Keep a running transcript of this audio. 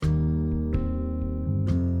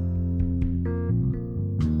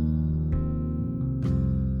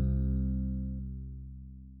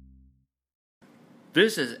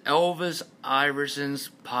This is Elvis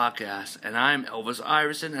Iverson's podcast, and I'm Elvis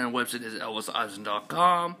Iverson, and our website is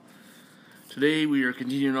elvisiverson.com. Today we are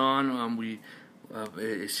continuing on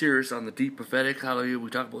a series on the deep prophetic. Hallelujah. We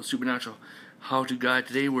talk about supernatural how-to guide.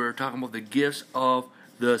 Today we're talking about the gifts of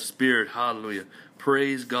the Spirit. Hallelujah.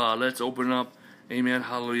 Praise God. Let's open up. Amen.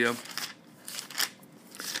 Hallelujah.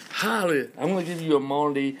 Hallelujah. I'm going to give you a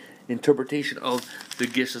modern day interpretation of the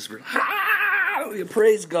gifts of the Spirit. Hallelujah.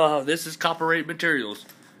 Praise God. This is copyright materials.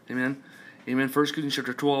 Amen. Amen. 1 Corinthians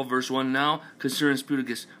chapter 12, verse 1. Now, concerning spiritual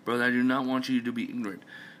gifts, brother, I do not want you to be ignorant.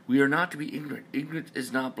 We are not to be ignorant. Ignorance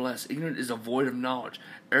is not blessed. Ignorance is a void of knowledge.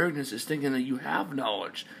 Arrogance is thinking that you have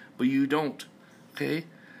knowledge, but you don't. Okay?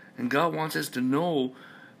 And God wants us to know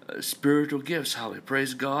spiritual gifts. Hallelujah.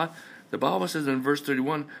 Praise God. The Bible says in verse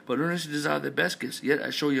 31, but earnestly desire the best gifts, yet I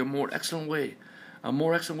show you a more excellent way. A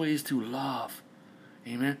more excellent way is to love.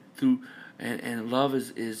 Amen. And love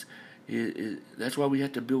is that's why we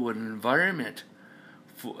have to build an environment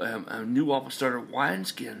for a new apostolic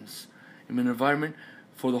wineskins. An environment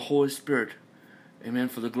for the Holy Spirit. Amen.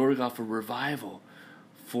 For the glory of God, for revival,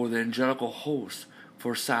 for the angelical host,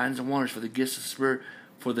 for signs and wonders, for the gifts of the Spirit,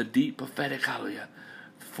 for the deep prophetic, hallelujah,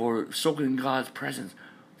 for soaking in God's presence,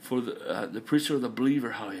 for the priesthood of the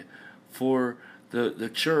believer, hallelujah, for the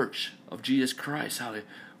church of Jesus Christ, hallelujah,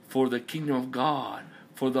 for the kingdom of God,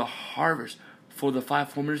 for the harvest, for the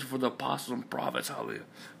fivefold ministry, for the apostles and prophets, hallelujah.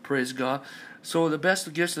 Praise God. So the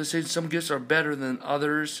best gifts of the saints, some gifts are better than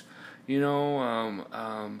others, or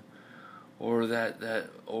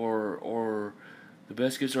the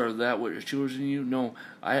best gifts are that which is chosen you. No,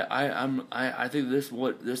 I think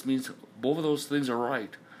what this means. Both of those things are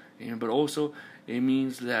right, but also it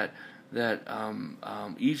means that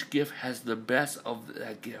each gift has the best of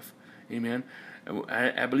that gift. Amen.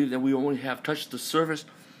 I believe that we only have touched the surface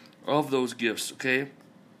of those gifts. Okay.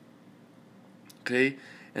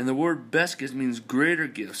 And the word best gifts means greater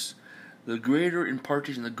gifts. The greater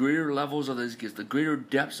impartation, the greater levels of these gifts, the greater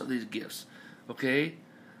depths of these gifts. Okay?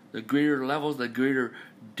 The greater levels, the greater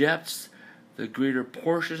depths, the greater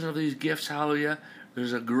portions of these gifts, hallelujah.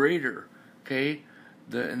 There's a greater, okay?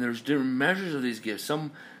 And there's different measures of these gifts.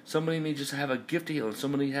 Somebody may just have a gift of healing.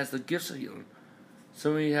 Somebody has the gifts of healing.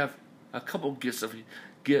 Somebody have a couple gifts of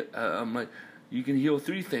like you can heal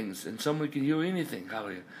 3 things, and somebody can heal anything,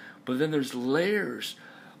 hallelujah. But then there's layers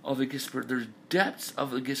of the gift of Spirit. There's depths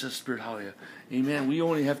of the gifts of Spirit. Hallelujah. Amen. We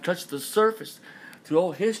only have touched the surface. Through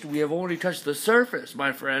all history, we have only touched the surface,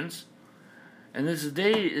 my friends. And this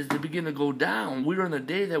day is to begin to go down. We're in the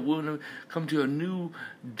day that we're going to come to a new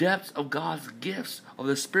depth of God's gifts, of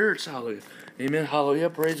the Spirit's. Hallelujah. Amen. Hallelujah.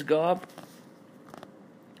 Praise God.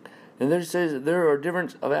 And there says that there are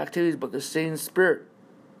different of activities, but the same Spirit.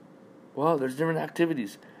 Well, there's different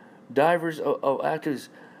activities. Divers of activities.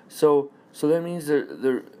 So that means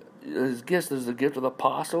there's gifts. There's the gift of the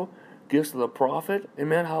apostle, gifts of the prophet.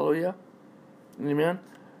 Amen. Hallelujah. Amen.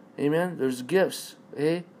 Amen. There's gifts.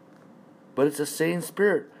 But it's the same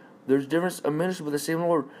Spirit. There's different ministry with the same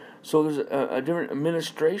Lord. So there's a different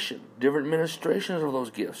administration. Different administrations of those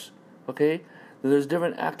gifts. Okay. There's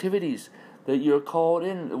different activities that you're called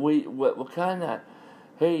in. What kind of that?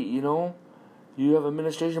 Hey, you have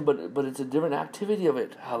administration, but it's a different activity of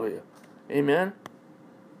it. Hallelujah. Amen.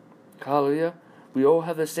 Hallelujah. We all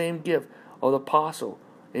have the same gift of the apostle.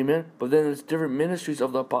 Amen. But then there's different ministries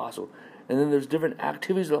of the apostle. And then there's different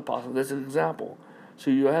activities of the apostle. That's an example. So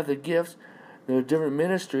you have the gifts. There are different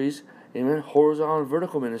ministries. Amen. Horizontal and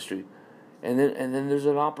vertical ministry. And then there's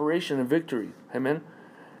an operation of victory. Amen.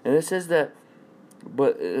 And it says that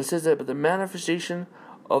but the manifestation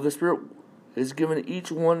of the Spirit is given to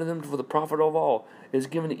each one of them for the profit of all. Is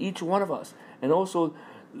given to each one of us. And also,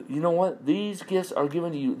 you know what? These gifts are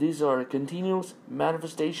given to you. These are a continuous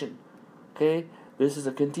manifestation. Okay? This is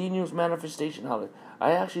a continuous manifestation.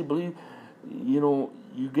 I actually believe, you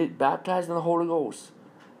get baptized in the Holy Ghost.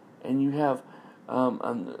 And you have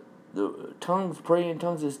the tongues, praying in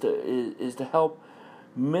tongues is to help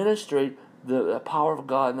ministrate the power of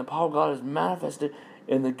God. And the power of God is manifested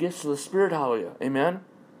in the gifts of the Spirit. Hallelujah. Amen?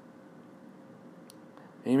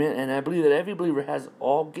 Amen. And I believe that every believer has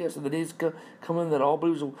all gifts. And the days coming that all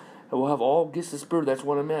believers will have all gifts of the Spirit. That's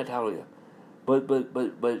what I meant. Hallelujah.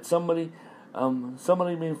 But somebody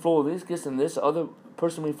may flow with these gifts, and this other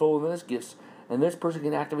person may flow with this gifts, and this person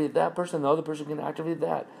can activate that person, and the other person can activate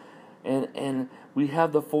that, and we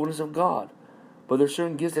have the fullness of God. But there's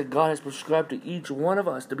certain gifts that God has prescribed to each one of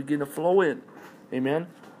us to begin to flow in. Amen.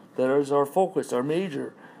 That is our focus, our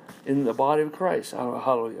major in the body of Christ.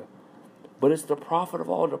 Hallelujah. But it's the profit of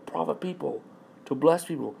all, to profit people, to bless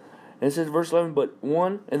people. And it says, verse 11, but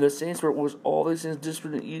one and the same Spirit was all these things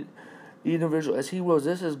distributed individual as He wills.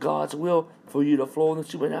 This is God's will for you to flow in the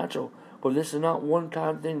supernatural. But this is not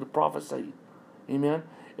one-time thing to prophesy. Amen.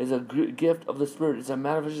 It's a gift of the Spirit. It's a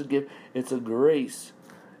manifested gift. It's a grace.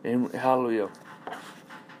 And hallelujah.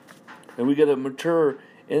 And we got to mature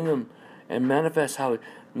in them and manifest. Hallelujah.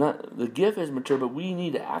 Not the gift is mature, but we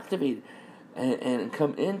need to activate it and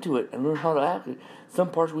come into it and learn how to act it.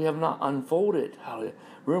 Some parts we have not unfolded. Hallelujah.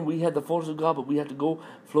 Remember, we had the fullness of God, but we have to go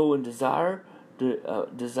flow in desire,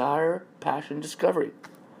 passion, discovery.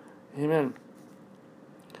 Amen.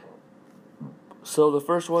 So the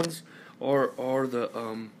first ones are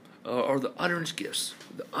the utterance gifts.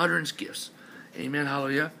 The utterance gifts. Amen.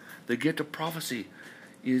 Hallelujah. The gift of prophecy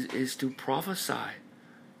is to prophesy.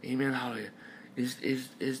 Amen. Hallelujah.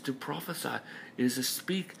 Is to prophesy. Is to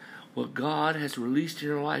speak what God has released in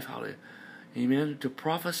your life. Hallelujah. Amen. To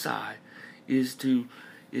prophesy is to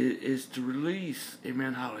release.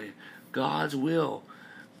 Amen. Hallelujah. God's will.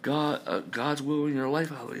 God's will in your life.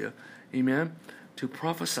 Hallelujah. Amen. To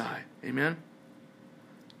prophesy. Amen.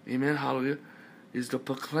 Amen. Hallelujah. Is to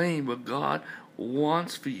proclaim what God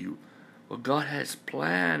wants for you, what God has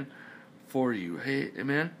planned for you. Hey,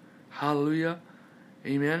 amen. Hallelujah.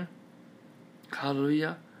 Amen.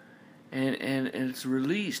 Hallelujah. And it's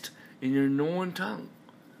released in your known tongue.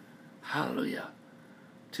 Hallelujah.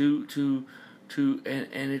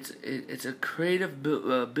 And it's a creative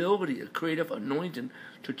ability, a creative anointing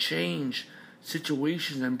to change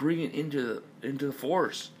situations and bring it into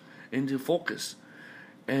force, into focus.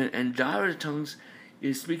 And diverse tongues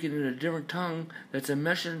is speaking in a different tongue that's a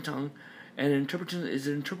message tongue, and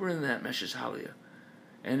interpreting that message. Hallelujah.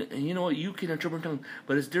 And you know what? You can interpret tongues,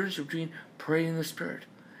 but it's the difference between praying in the Spirit.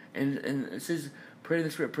 And it says, pray in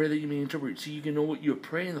the Spirit, pray that you may interpret. So you can know what you're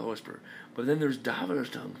praying in the Holy Spirit. But then there's diverse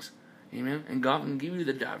tongues. Amen. And God can give you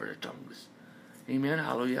the diverse tongues. Amen.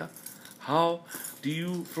 Hallelujah. How do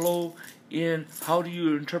you flow in? How do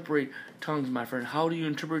you interpret tongues, my friend? How do you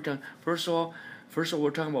interpret tongues? First of all,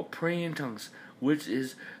 we're talking about praying in tongues, which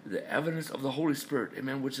is the evidence of the Holy Spirit.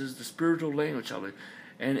 Amen. Which is the spiritual language. Hallelujah.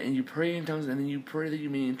 And you pray in tongues, and then you pray that you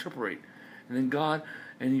may interpret. And then God,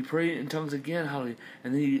 and you pray in tongues again, hallelujah.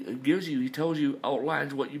 And then He tells you,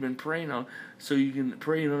 outlines what you've been praying on, so you can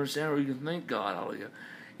pray and understand, or you can thank God, hallelujah.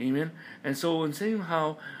 Amen. And so, in saying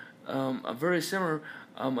how, a very similar,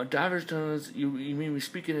 a diverse tongues, you may be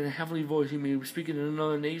speaking in a heavenly voice, you may be speaking in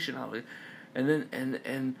another nation, hallelujah. And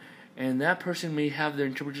then, and that person may have their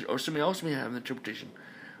interpretation, or somebody else may have the interpretation.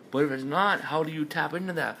 But if it's not, how do you tap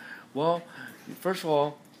into that? Well, first of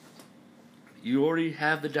all, you already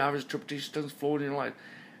have the diverse interpretation tongues flowing in your life.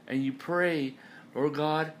 And you pray, Lord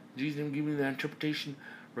God, Jesus, give me that interpretation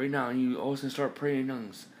right now. And you all of a sudden start praying in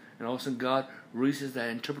tongues. And all of a sudden God releases that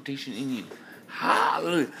interpretation in you.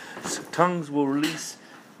 Hallelujah. So tongues will release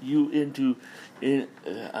you into,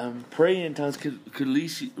 praying in tongues could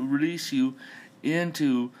release you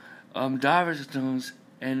into diverse tongues.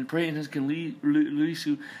 And praying in tongues can release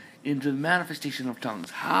you into the manifestation of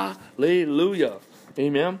tongues. Hallelujah.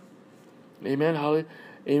 Amen. Amen. Hallelujah.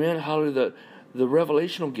 Amen. Hallelujah. The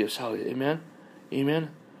revelational gifts. Hallelujah. Amen.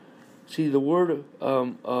 Amen. See, the word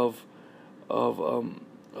of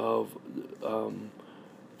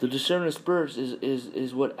the discerning of spirits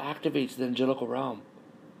is what activates the angelical realm.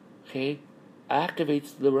 Okay,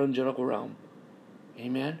 activates the angelical realm.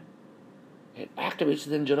 Amen. It activates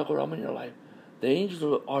the angelical realm in your life. The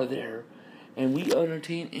angels are there, and we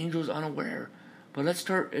entertain angels unaware. But let's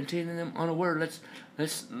start entertaining them unaware.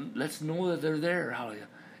 Let's know that they're there. Hallelujah.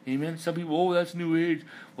 Amen. Some people, oh, that's New Age.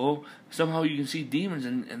 Well, somehow you can see demons,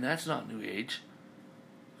 and that's not New Age.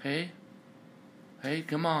 Okay? Hey,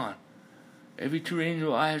 come on. Every true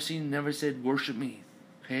angel I have seen never said, worship me.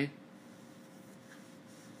 Okay?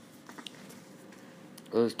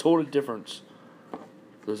 There's a total difference.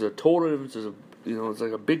 There's a total difference. It's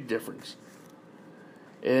like a big difference.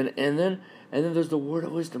 And then there's the word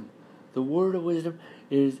of wisdom. The word of wisdom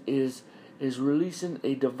is releasing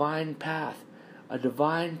a divine path. A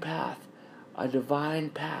divine path. A divine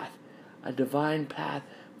path. A divine path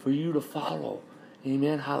for you to follow.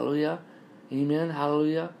 Amen. Hallelujah. Amen.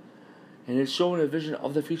 Hallelujah. And it's showing a vision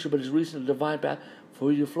of the future, but it's releasing a divine path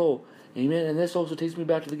for you to flow. Amen. And this also takes me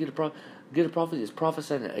back to the gift of prophecy. It's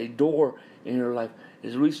prophesying a door in your life.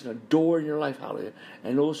 It's releasing a door in your life. Hallelujah.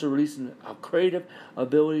 And also releasing a creative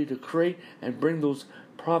ability to create and bring those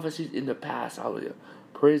prophecies into pass. Hallelujah.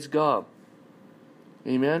 Praise God.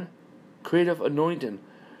 Amen. Creative anointing.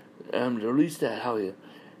 Release that. Hallelujah.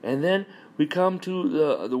 And then we come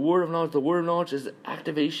to the word of knowledge. The word of knowledge is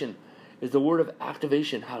activation. Is the word of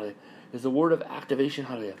activation. Hallelujah. Is the word of activation.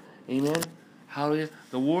 Hallelujah. Amen. Hallelujah.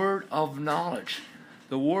 The word of knowledge.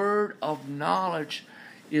 The word of knowledge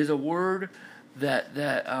is a word that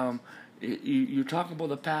you're talking about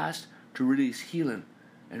the past to release healing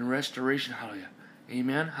and restoration. Hallelujah.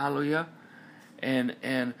 Amen. Hallelujah. And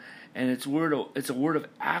it's a word of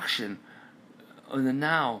action in the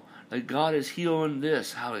now. Like God is healing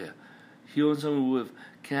this. Hallelujah. Healing someone with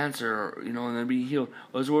cancer, or, and then being healed.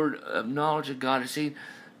 It's a word of knowledge that God is saying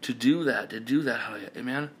to do that. Hallelujah.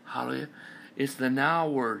 Amen. Hallelujah. It's the now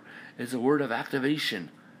word. It's a word of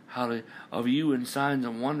activation. Hallelujah. Of you and signs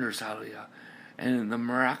and wonders. Hallelujah. And the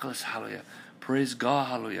miraculous. Hallelujah. Praise God.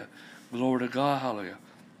 Hallelujah. Glory to God. Hallelujah.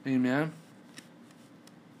 Amen.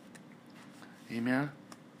 Amen.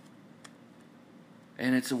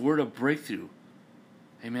 And it's a word of breakthrough.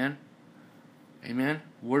 Amen. Amen.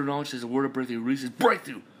 Word of knowledge is a word of breakthrough. It releases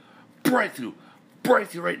breakthrough. Breakthrough.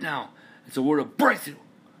 Breakthrough right now. It's a word of breakthrough.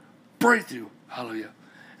 Breakthrough. Hallelujah.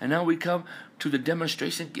 And now we come to the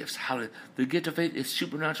demonstration gifts. Hallelujah. The gift of faith is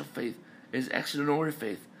supernatural faith. It is extraordinary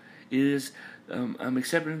faith. It is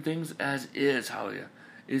accepting things as is. Hallelujah.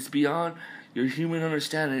 It's beyond your human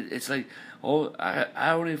understanding. It's like,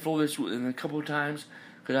 I only flow this in a couple of times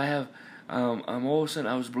because I have, all of a sudden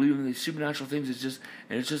I was believing these supernatural things. It's just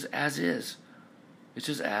as is. It's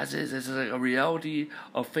just as is. It's like a reality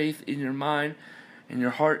of faith in your mind and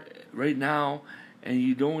your heart right now, and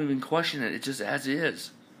you don't even question it. It's just as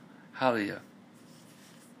is. Hallelujah.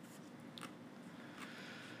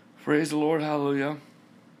 Praise the Lord. Hallelujah.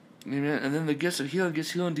 Amen. And then the gifts of healing.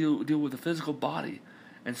 Deal with the physical body.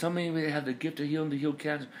 And some may have the gift of healing to heal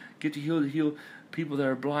cancer. Gift to heal people that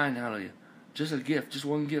are blind. Hallelujah. Just a gift. Just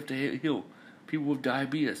one gift to heal people with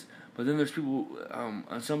diabetes. But then there's people,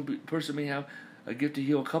 some person may have a gift to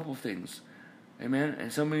heal a couple things. Amen.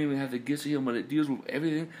 And some may even have the gift to heal, but it deals with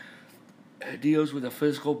everything. It deals with the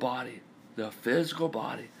physical body. The physical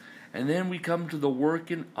body. And then we come to the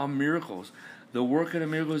working of miracles. The working of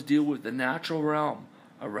miracles deal with the natural realm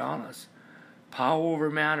around us. Power over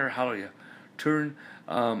matter. Hallelujah. Turn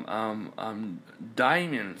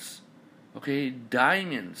diamonds. Okay.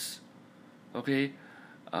 Diamonds. Okay.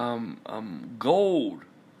 Gold.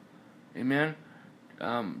 Amen.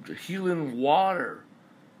 Healing water.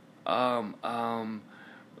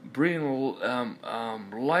 Bringing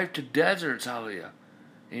life to deserts. Hallelujah.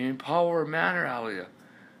 Amen. Power of matter. Hallelujah.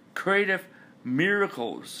 Creative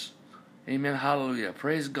miracles. Amen. Hallelujah.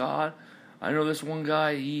 Praise God. I know this one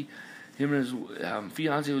guy, him and his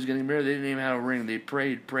fiancée was getting married. They didn't even have a ring. They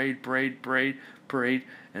prayed,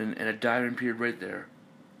 and a diamond appeared right there.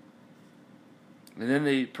 And then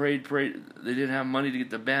they prayed. They didn't have money to get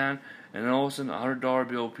the band, and then all of a sudden, a $100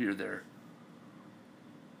 bill appeared there.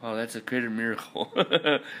 Oh, that's a creative miracle.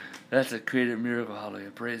 That's a creative miracle.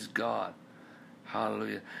 Hallelujah. Praise God.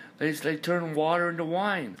 Hallelujah. They turn water into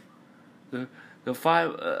wine. The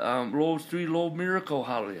 5 loaves, 3 loaves miracle.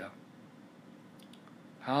 Hallelujah.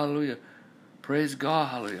 Hallelujah. Praise God.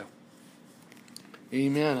 Hallelujah.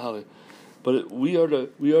 Amen. Hallelujah. But we are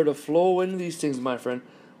to flow in these things, my friend.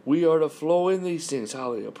 We are to flow in these things.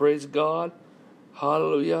 Hallelujah. Praise God.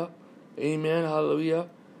 Hallelujah. Amen. Hallelujah.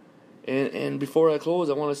 And before I close,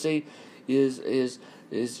 I want to say is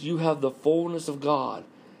you have the fullness of God,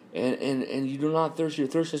 and you do not thirst. Your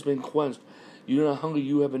thirst has been quenched. You do not hunger.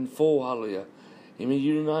 You have been full. Hallelujah. Amen.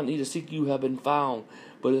 You do not need to seek. You have been found.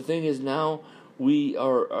 But the thing is, now we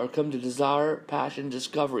are come to desire, passion,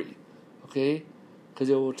 discovery. Okay, because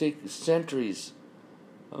it will take centuries,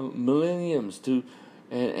 millenniums to,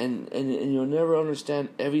 and you'll never understand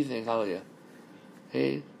everything. Hallelujah.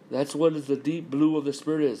 Hey, that's what the deep blue of the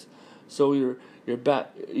Spirit is. So you're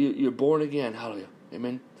born again. Hallelujah.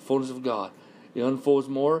 Amen. Fullness of God. It unfolds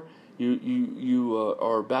more. You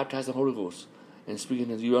are baptized in the Holy Ghost and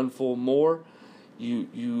speaking as you unfold more. You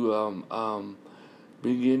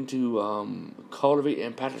begin to cultivate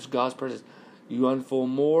and practice God's presence. You unfold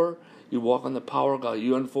more. You walk on the power of God.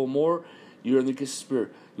 You unfold more. You're in the gift of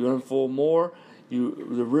Spirit. You unfold more. The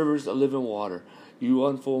rivers of living water. You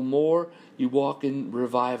unfold more. You walk in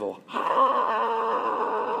revival.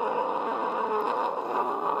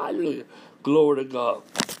 Hallelujah. Glory to God.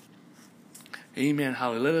 Amen.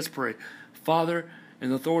 Hallelujah. Let us pray. Father, in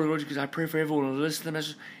the authority of the Lord Jesus, I pray for everyone who listens to the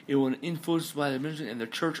message. It will influence by the ministry and the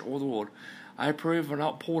church all the world. I pray for an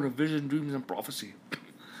outpouring of vision, dreams, and prophecy.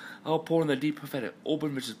 Outpouring the deep prophetic,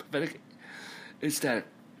 open visions, prophetic ecstatic,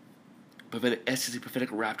 prophetic ecstasy, prophetic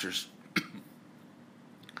raptures.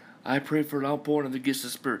 I pray for an outpouring of the gifts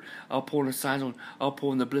of the Spirit, outpouring of signs,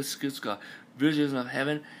 outpouring the blessed gifts of God, visions of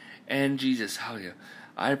heaven and Jesus. Hallelujah.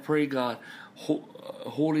 I pray, God,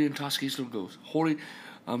 holy intoxication of ghosts, holy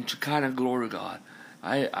Shekinah glory, God.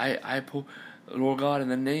 I pray, Lord God, in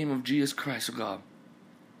the name of Jesus Christ, oh God.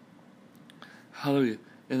 Hallelujah.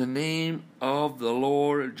 In the name of the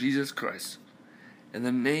Lord Jesus Christ. In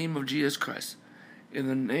the name of Jesus Christ. In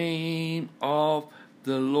the name of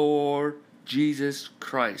the Lord Jesus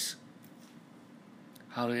Christ.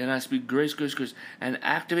 Hallelujah. And I speak grace, grace, grace. And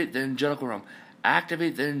activate the angelical realm.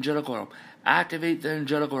 Activate the angelical realm. Activate the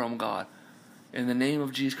angelical realm, God. In the name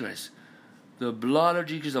of Jesus Christ. The blood of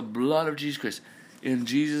Jesus, the blood of Jesus Christ. In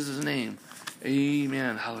Jesus' name.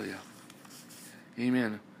 Amen. Hallelujah.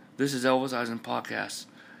 Amen. This is Elvis Eisen Podcast.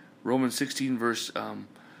 Romans 16 verse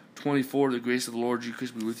 24. The grace of the Lord Jesus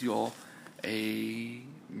Christ be with you all.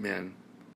 Amen.